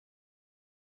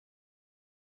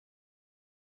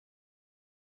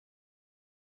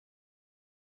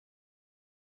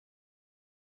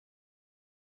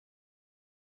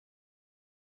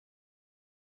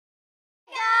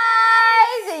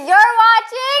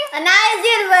Anaya's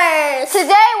Universe.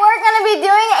 Today we're going to be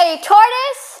doing a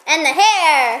tortoise and the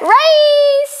hare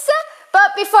race.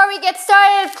 But before we get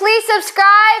started, please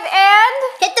subscribe and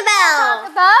hit the bell.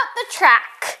 Talk about the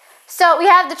track. So we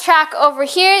have the track over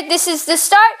here. This is the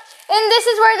start. And this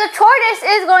is where the tortoise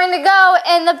is going to go.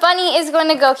 And the bunny is going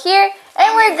to go here.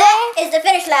 And we're going... is the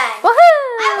finish line.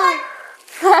 Woohoo! I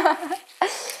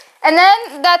won. And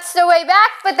then that's the way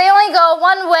back. But they only go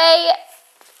one way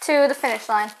to the finish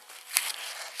line.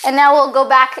 And now we'll go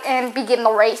back and begin the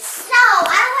race. No,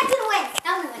 I don't want you to win. I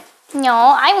want to win. No,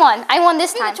 I won. I won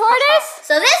this time. Tortoise.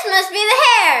 So this must be the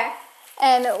hare.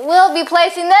 And we'll be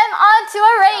placing them onto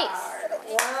a race.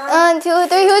 1, 2,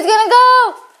 3. Who's gonna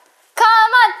go?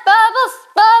 Come on, Bubbles,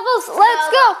 Bubbles, let's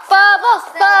go. Bubbles,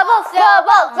 Bubbles,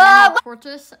 Bubbles, Bubbles. I'm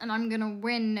tortoise, and I'm gonna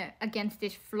win against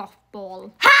this fluff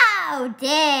ball. How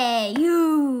dare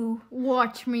you?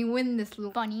 Watch me win this,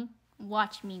 little bunny.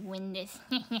 Watch me win this.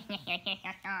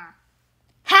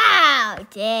 How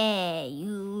dare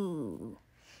you?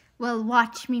 Well,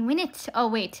 watch me win it. Oh,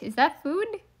 wait, is that food?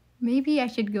 Maybe I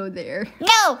should go there.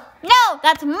 No,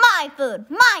 that's my food,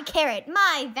 my carrot,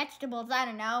 my vegetables, I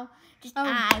don't know. Just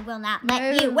I will not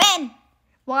let you win.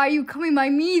 Why are you coming by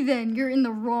me then? You're in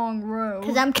the wrong row.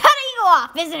 Because I'm cutting you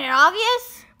off, isn't it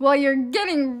obvious? Well, you're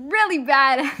getting really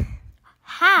bad.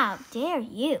 How dare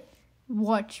you?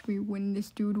 Watch me win this,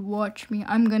 dude. Watch me.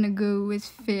 I'm gonna go as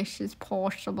fish as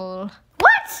possible.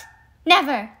 What?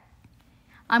 Never.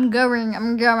 I'm going.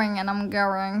 I'm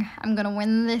gonna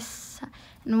win this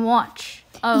and watch.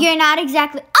 Oh. You're not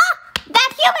exactly... Ah!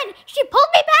 That human! She pulled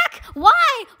me back!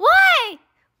 Why?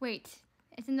 Wait,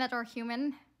 isn't that our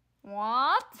human?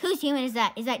 What? Whose human is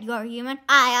that? Is that your human?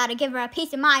 I ought to give her a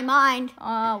piece of my mind.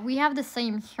 We have the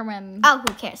same human. Oh,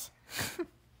 who cares?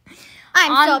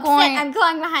 I'm so upset. I'm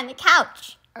going behind the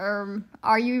couch.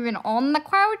 Are you even on the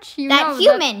couch? That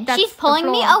human. She's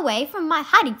pulling me away from my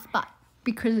hiding spot.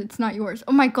 Because it's not yours.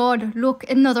 Oh my god, look,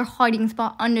 another hiding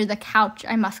spot under the couch.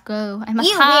 I must go. I must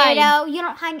You hide. weirdo. You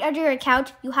don't hide under your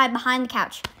couch. You hide behind the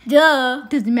couch. Duh.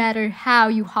 Doesn't matter how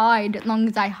you hide, as long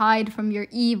as I hide from your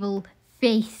evil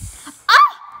face.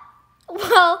 Ah!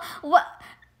 Well,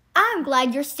 I'm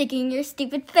glad you're sticking your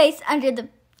stupid face under the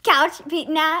couch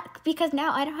because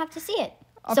now I don't have to see it.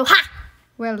 Okay. So, ha!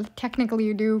 Well, technically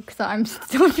you do, because I'm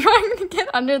still trying to get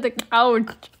under the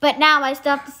couch. But now I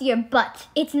still have to see your butt.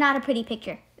 It's not a pretty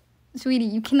picture. Sweetie,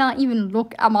 you cannot even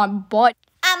look at my butt.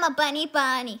 I'm a bunny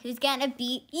who's gonna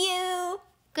beat you.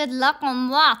 Good luck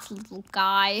on that, little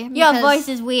guy. Your voice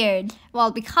is weird. Well,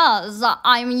 because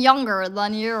I'm younger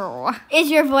than you.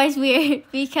 Is your voice weird?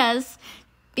 Because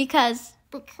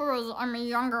I'm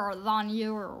younger than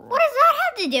you. What does that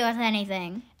have to do with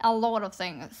anything? A lot of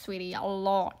things, sweetie. A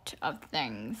lot of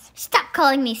things. Stop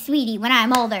calling me sweetie when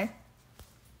I'm older.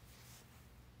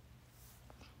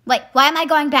 Wait, why am I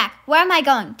going back? Where am I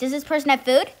going? Does this person have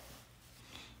food?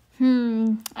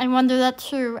 I wonder that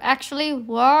too. Actually,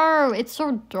 whoa, it's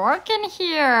so dark in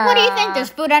here. What do you think? There's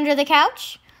food under the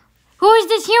couch? Who is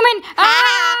this human?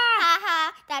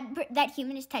 Ha! That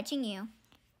human is touching you.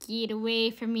 Get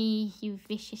away from me, you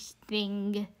vicious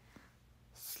thing.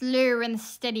 Slow and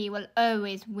steady will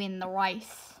always win the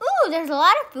race. Ooh, there's a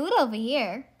lot of food over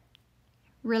here.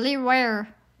 Really?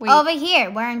 Where? Wait. Over here,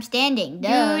 where I'm standing.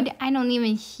 Duh. Dude, I don't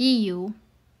even see you.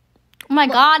 Oh my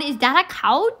god, is that a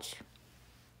couch?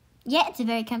 Yeah, it's a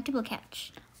very comfortable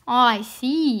couch. Oh, I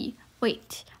see.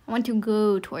 Wait, I want to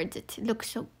go towards it. It looks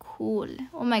so cool.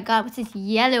 Oh my god, what's this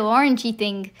yellow orangey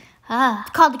thing? It's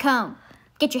called the comb.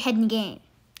 Get your head in the game.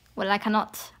 Well, I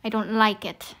cannot. I don't like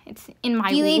it. It's in my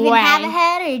way. Do you even have a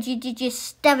head, or did you just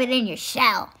stuff it in your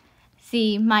shell?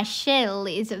 See, my shell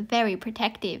is very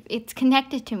protective. It's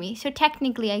connected to me, so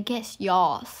technically, I guess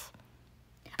yours.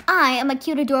 I am a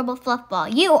cute, adorable fluff ball.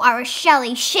 You are a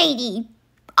shelly, shady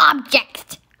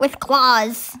object with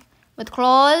claws. With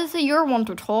claws? You're one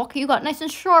to talk. You got nice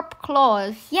and sharp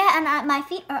claws. Yeah, and my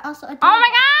feet are also adorable. Oh my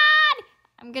god!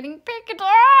 I'm getting picked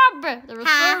up! There was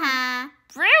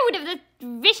rude of this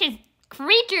vicious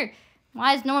creature.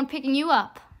 Why is no one picking you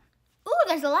up? Ooh,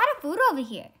 there's a lot of food over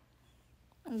here.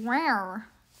 Where?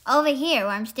 Over here,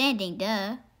 where I'm standing,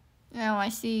 duh. Oh, I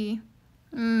see.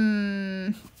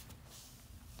 Why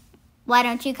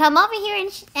don't you come over here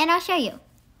and I'll show you?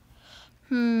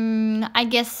 I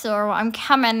guess so. I'm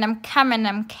coming.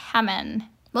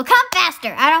 Well, come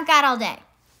faster. I don't got all day.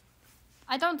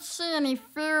 I don't see any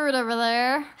food over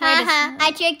there.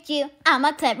 I tricked you. I'm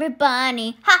a clever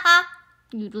bunny.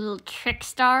 You little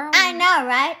trickster. I know,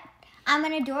 right? I'm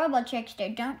an adorable trickster.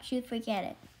 Don't you forget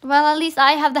it. Well, at least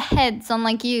I have the heads,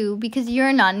 unlike you, because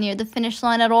you're not near the finish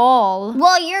line at all.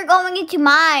 Well, you're going into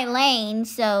my lane,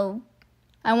 so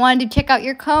I wanted to check out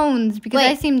your cones because I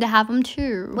Wait. seem to have them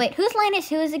too. Wait, whose lane is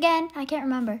whose again? I can't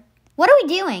remember. What are we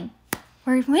doing?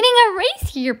 We're winning a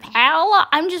race here, pal.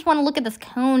 I just want to look at this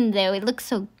cone, though. It looks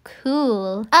so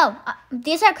cool. Oh,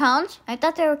 these are cones? I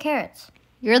thought they were carrots.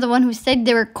 You're the one who said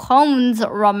they were cones,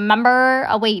 remember?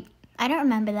 Oh, wait. I don't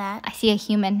remember that. I see a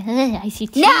human. I see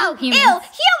two No! humans. Ew!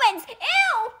 Humans!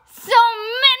 Ew! So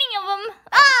many of them.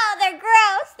 Oh, they're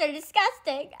gross. They're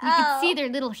disgusting. You can see their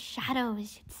little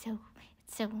shadows. It's so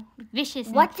vicious.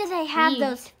 and What do they have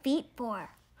weird. those feet for?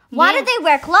 Why Yeah. do they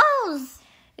wear clothes?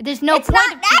 There's no It's point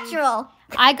not of feet. natural.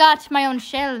 I got my own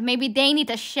shell. Maybe they need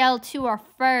a shell too, or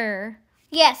fur.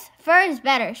 Yes, fur is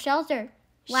better. Shells are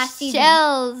last season.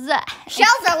 Shells.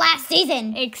 Shells are last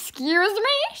season. Excuse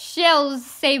me? Shells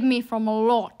save me from a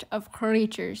lot of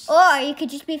creatures. Or you could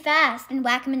just be fast and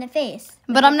whack them in the face.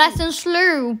 But I'm nice and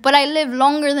slow, but I live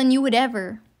longer than you would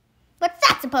ever. What's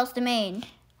that supposed to mean?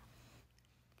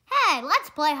 Hey, let's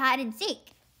play hide and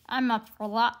seek. I'm up for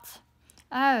that.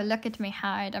 Oh, look at me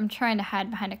hide. I'm trying to hide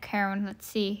behind a cone. Let's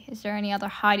see. Is there any other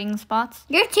hiding spots?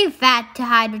 You're too fat to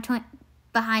hide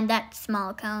behind that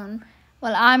small cone.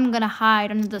 Well, I'm gonna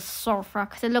hide under the sofa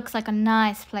because it looks like a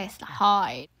nice place to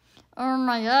hide. Oh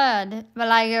my god.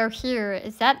 Well, I go here.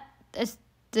 Is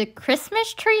the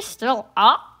Christmas tree still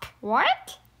up?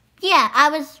 What? Yeah, I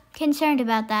was concerned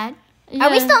about that. Yeah.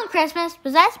 Are we still on Christmas?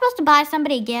 Was I supposed to buy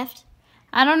somebody a gift?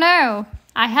 I don't know.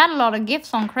 I had a lot of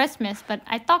gifts on Christmas, but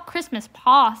I thought Christmas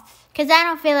passed. Because I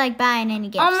don't feel like buying any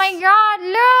gifts. Oh my god,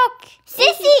 look!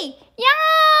 Sissy!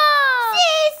 Yeah!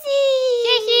 Sissy!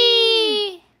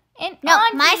 Sissy! And No,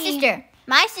 Auntie. my sister.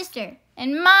 My sister.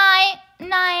 And my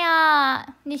Naya.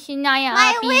 This is Naya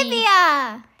My Appy.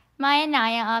 Olivia. My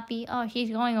Naya Appy. Oh, she's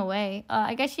going away.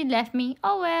 I guess she left me.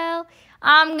 Oh well.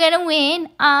 I'm gonna win.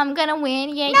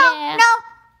 Yeah, yeah. No.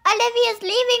 Olivia's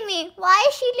leaving me. Why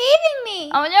is she leaving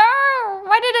me? Oh no!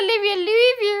 Why did Olivia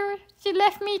leave you? She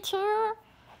left me too.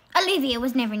 Olivia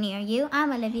was never near you.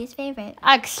 I'm Olivia's favorite.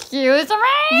 Excuse me?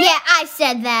 Yeah, I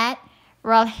said that.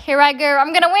 Well, here I go.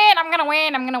 I'm gonna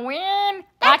win.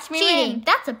 That's Watch me cheating. win.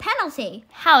 That's a penalty.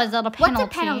 How is that a penalty?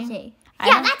 What's a penalty? I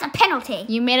Yeah, don't- that's a penalty.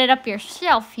 You made it up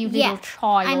yourself, you Yeah, little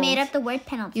child. I made up the word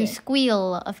penalty. You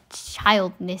squeal of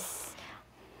childness.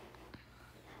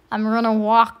 I'm gonna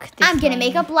walk this I'm gonna way.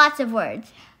 make up lots of words.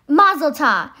 Mazel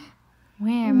tov.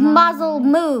 Where, Mom? Mazel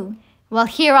moo. Well,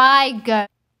 here I go.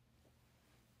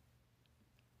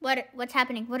 What's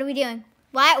happening? What are we doing?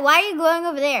 Why are you going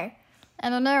over there? I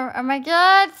don't know. Oh my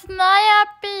god, it's Naya.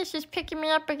 She's picking me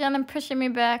up again and pushing me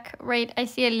back. Wait, I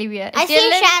see Olivia. I see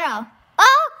a shadow.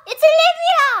 Oh, it's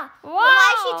Olivia. Wow.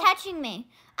 Why is she touching me?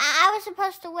 I was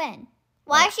supposed to win.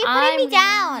 Why is she putting me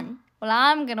down? Well,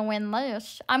 I'm gonna win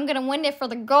this. I'm gonna win it for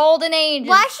the golden ages.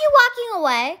 Why is she walking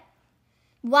away?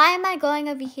 Why am I going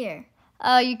over here?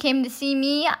 Oh, you came to see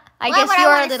me? I Why guess would you're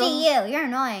I a want to little... see you? You're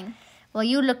annoying. Well,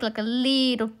 you look like a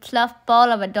little fluff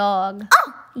ball of a dog.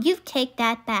 Oh, you take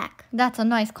that back. That's a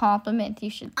nice compliment. You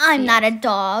should I'm see not it. a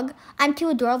dog. I'm too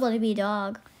adorable to be a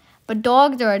dog. But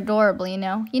dogs are adorable, you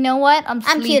know. You know what? I'm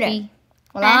I'm sleepy. cuter.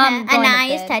 Well, I'm going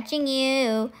Anaya's to bed. touching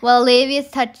you. Well, Olivia's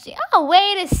touching... Oh,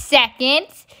 wait a second.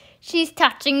 She's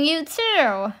touching you,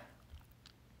 too.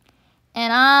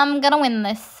 And I'm gonna win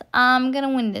this. I'm gonna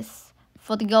win this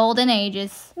for the golden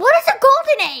ages. What is a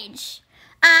golden age?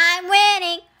 I'm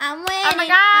winning. I'm winning. Oh, my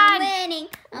God. I'm winning.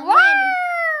 I'm Woo! winning.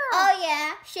 Oh,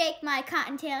 yeah. Shake my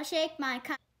cottontail. Shake my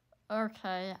cotton.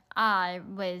 Okay, I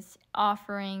was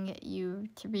offering you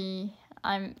to be...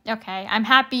 I'm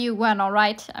happy you won,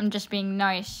 alright? I'm just being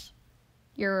nice.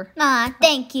 You're... Aw,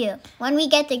 thank you. When we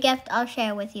get the gift, I'll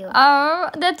share with you. Oh,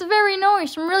 that's very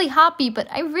nice. I'm really happy, but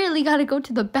I really gotta go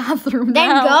to the bathroom Then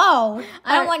now. go.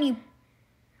 I don't I- want you.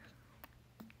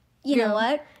 You know Go.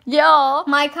 what? Yeah.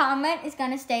 My comment is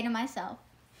gonna stay to myself.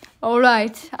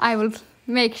 Alright, I will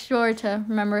make sure to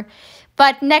remember.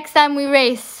 But next time we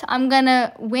race, I'm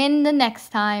gonna win the next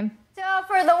time. So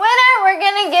for the winner, we're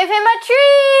gonna give him a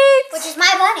treat. Which is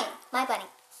my bunny. My bunny.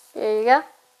 There you go.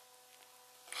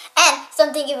 And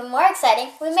something even more exciting,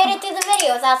 we made it through the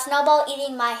video without Snowball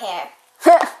eating my hair.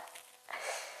 Come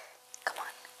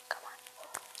on.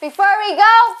 Before we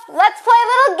go, let's play a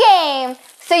little game.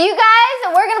 So you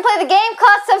guys, we're gonna play the game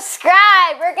called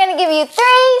Subscribe. We're gonna give you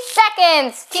 3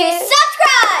 seconds To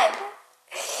subscribe!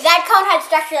 That cone had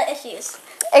structural issues.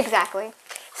 Exactly.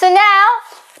 So now,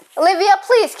 Olivia,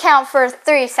 please count for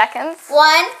 3 seconds.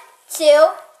 1, 2,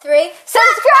 3.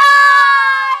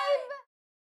 Subscribe!